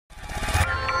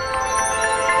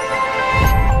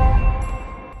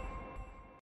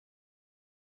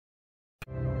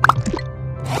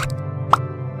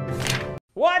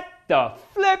What the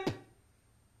flip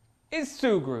is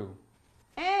Sugru?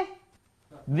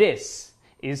 This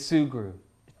is Sugru.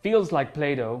 It feels like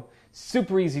Play-Doh,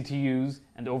 super easy to use,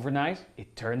 and overnight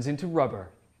it turns into rubber.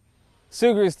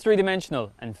 Sugru is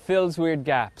three-dimensional and fills weird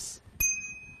gaps.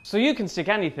 So you can stick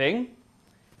anything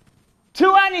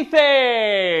to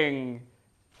anything!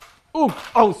 Ooh,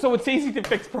 oh, so it's easy to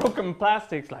fix broken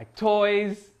plastics like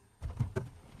toys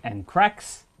and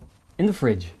cracks in the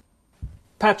fridge.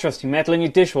 Patch rusting metal in your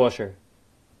dishwasher.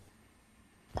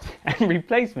 And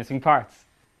replace missing parts.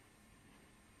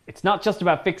 It's not just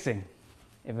about fixing.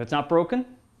 If it's not broken,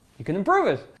 you can improve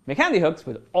it. Make handy hooks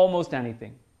with almost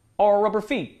anything. Or rubber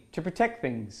feet to protect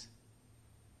things.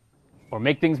 Or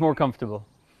make things more comfortable.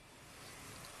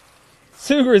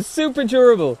 Sugru is super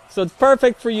durable, so it's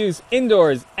perfect for use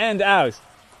indoors and out.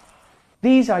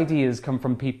 These ideas come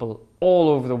from people all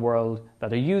over the world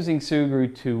that are using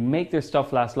Sugru to make their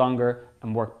stuff last longer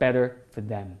and work better for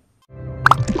them.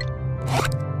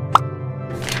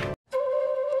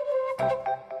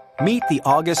 Meet the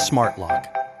August Smart Lock.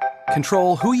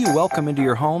 Control who you welcome into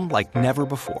your home like never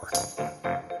before.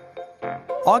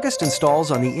 August installs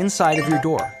on the inside of your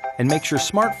door and makes your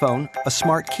smartphone a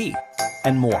smart key,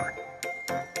 and more.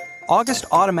 August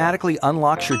automatically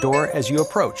unlocks your door as you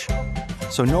approach,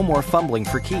 so no more fumbling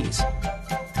for keys.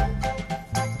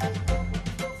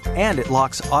 And it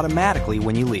locks automatically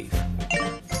when you leave.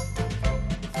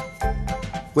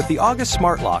 With the August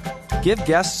Smart Lock, give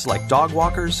guests like dog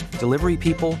walkers, delivery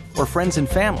people, or friends and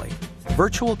family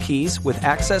virtual keys with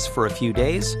access for a few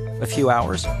days, a few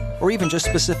hours, or even just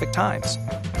specific times.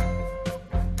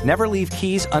 Never leave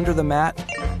keys under the mat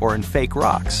or in fake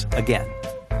rocks again.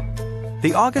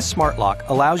 The August Smart Lock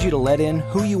allows you to let in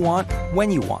who you want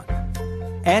when you want,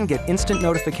 and get instant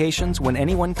notifications when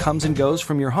anyone comes and goes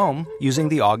from your home using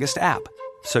the August app,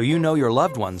 so you know your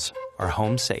loved ones are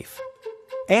home safe.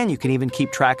 And you can even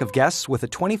keep track of guests with a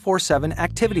 24/7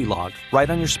 activity log right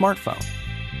on your smartphone.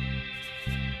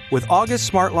 With August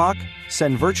Smart Lock,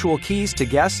 send virtual keys to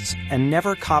guests and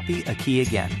never copy a key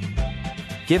again.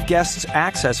 Give guests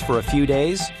access for a few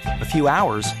days, a few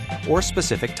hours, or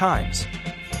specific times.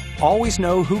 Always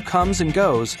know who comes and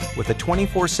goes with a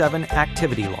 24/7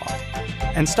 activity log.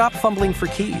 And stop fumbling for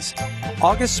keys.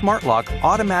 August Smart Lock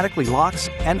automatically locks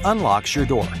and unlocks your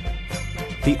door.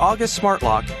 The August Smart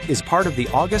Lock is part of the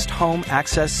August Home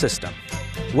Access System.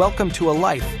 Welcome to a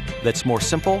life that's more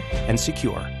simple and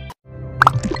secure.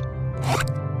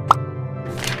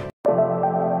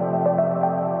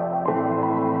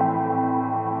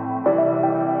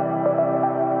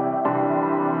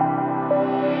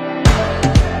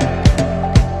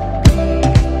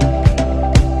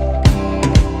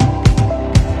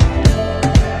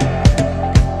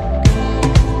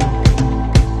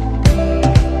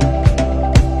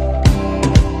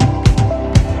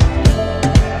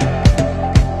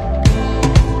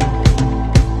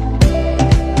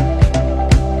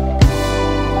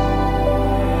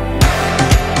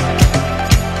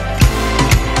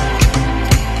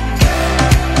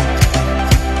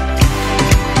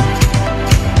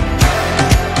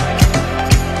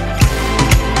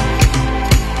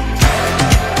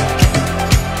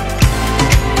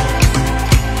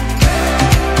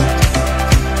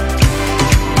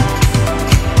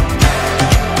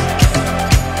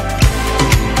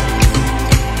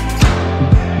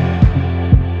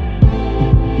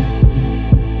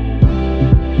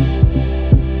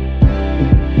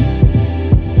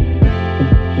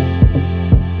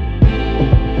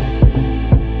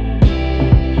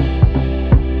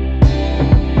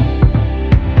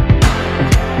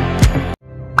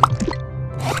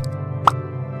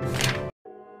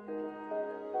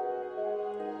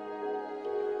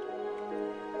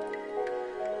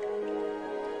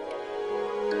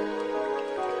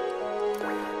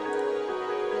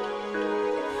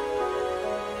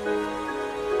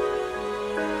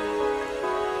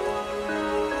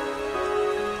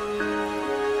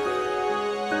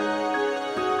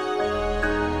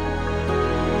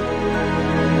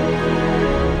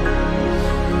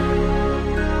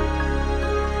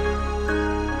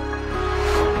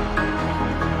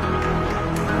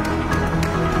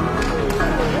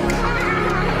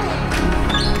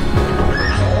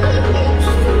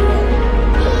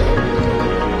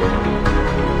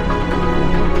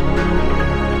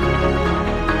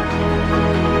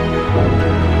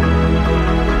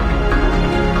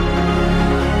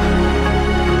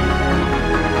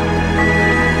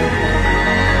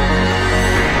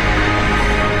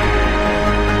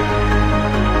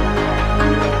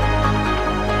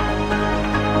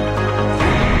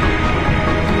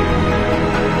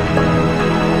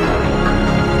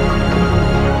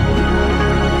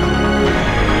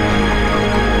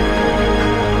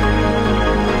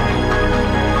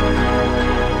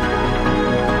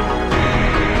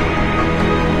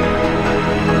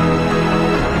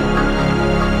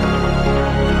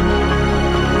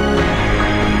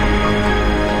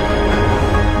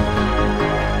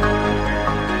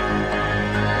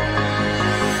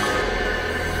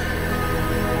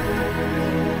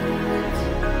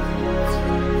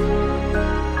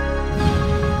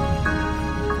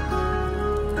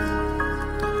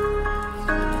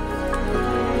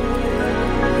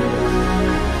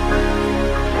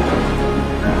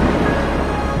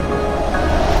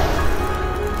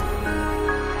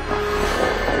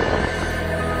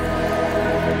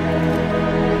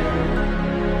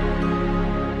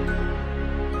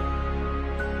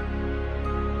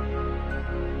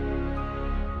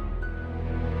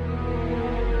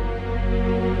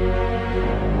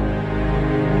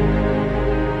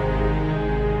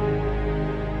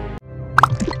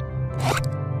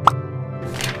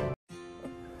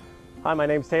 Hi, my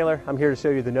name's Taylor. I'm here to show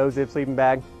you the NOZIPP sleeping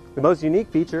bag. The most unique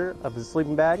feature of the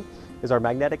sleeping bag is our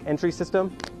magnetic entry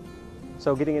system.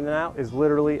 So getting in and out is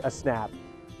literally a snap.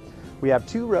 We have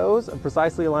 2 rows of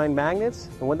precisely aligned magnets,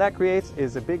 and what that creates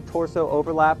is a big torso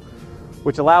overlap,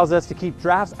 which allows us to keep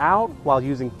drafts out while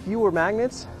using fewer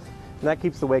magnets, and that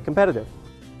keeps the weight competitive.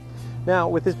 Now,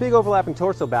 with this big overlapping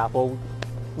torso baffle,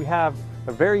 we have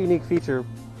a very unique feature,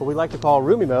 what we like to call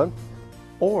roomy mode,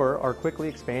 or our quickly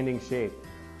expanding shape.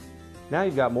 Now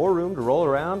you've got more room to roll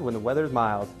around when the weather's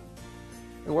mild.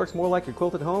 It works more like your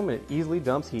quilted home, and it easily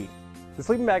dumps heat. The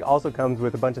sleeping bag also comes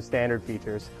with a bunch of standard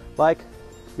features, like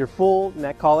your full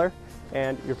neck collar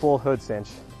and your full hood cinch.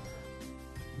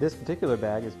 This particular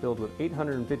bag is filled with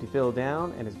 850 fill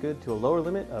down and is good to a lower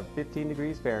limit of 15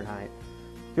 degrees Fahrenheit.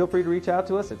 Feel free to reach out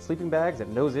to us at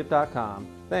sleepingbags@nozip.com.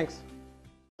 Thanks.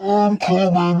 I'm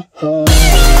coming home.